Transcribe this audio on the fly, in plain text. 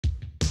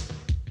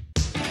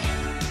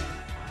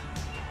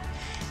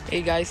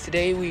Hey guys,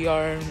 today we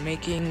are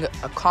making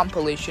a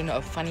compilation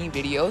of funny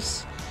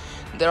videos.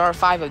 There are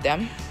 5 of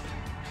them.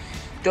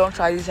 Don't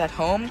try these at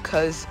home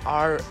because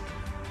our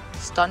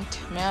stunt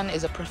man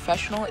is a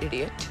professional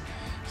idiot.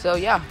 So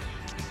yeah,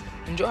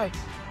 enjoy.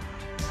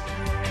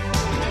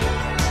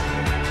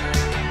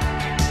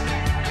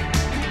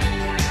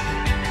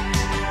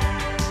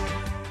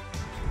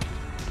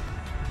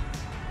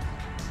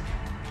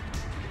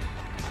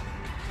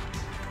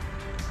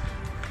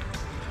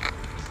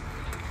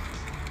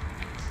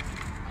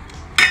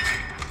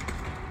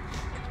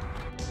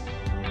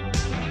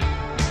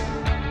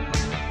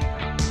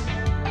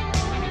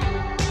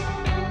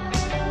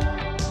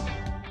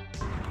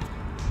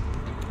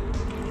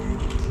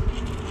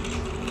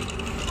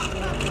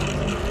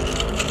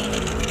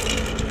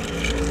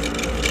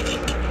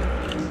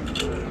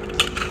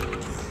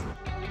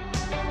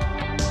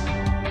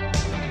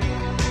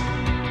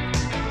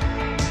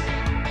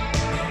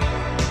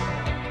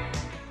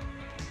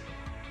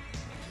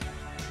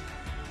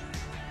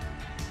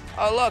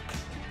 Oh look,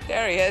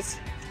 there he is.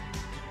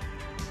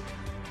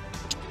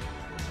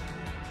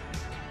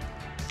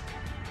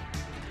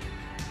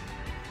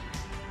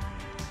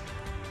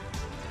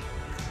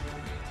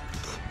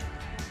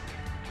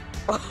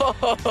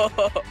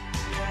 Oh.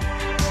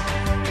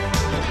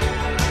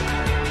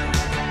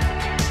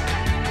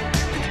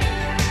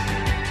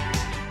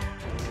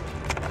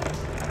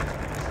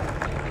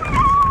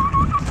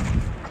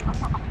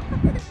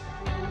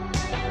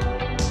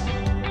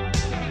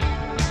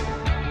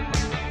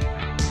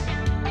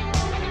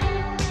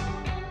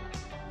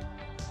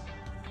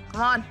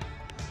 Come on.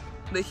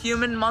 The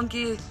human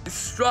monkey is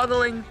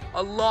struggling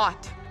a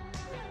lot.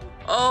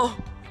 Oh,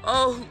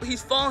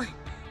 he's falling.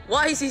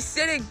 Why is he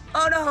sitting?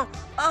 Oh no,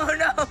 oh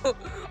no,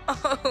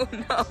 oh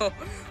no.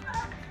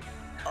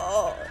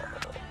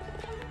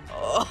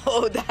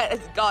 Oh, that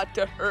has got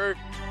to hurt.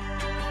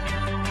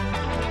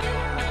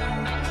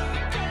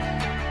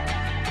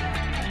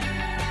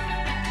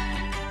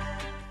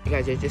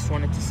 Guys, I just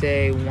wanted to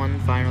say one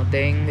final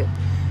thing.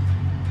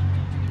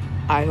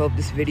 I hope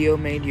this video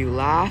made you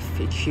laugh,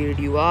 it cheered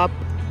you up,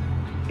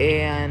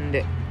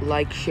 and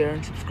like, share,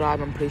 and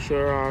subscribe. I'm pretty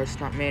sure our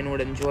stuntman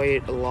would enjoy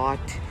it a lot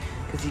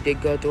because he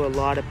did go through a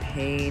lot of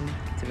pain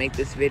to make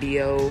this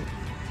video.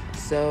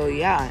 So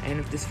yeah,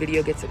 and if this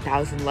video gets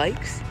 1,000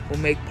 likes, we'll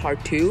make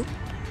part 2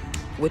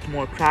 with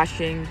more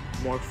crashing,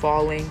 more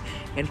falling,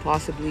 and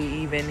possibly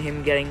even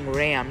him getting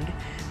rammed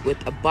with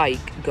a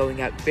bike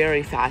going at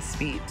very fast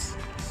speeds.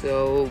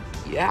 So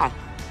yeah,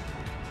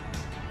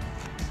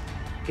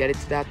 get it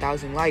to that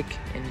 1,000 like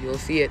and you'll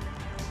see it.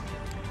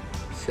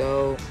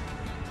 So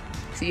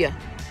see ya.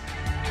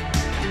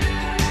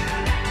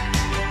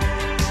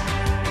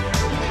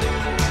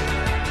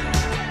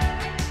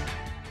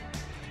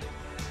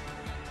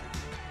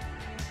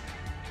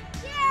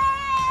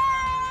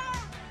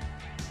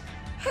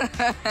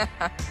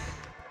 Yeah!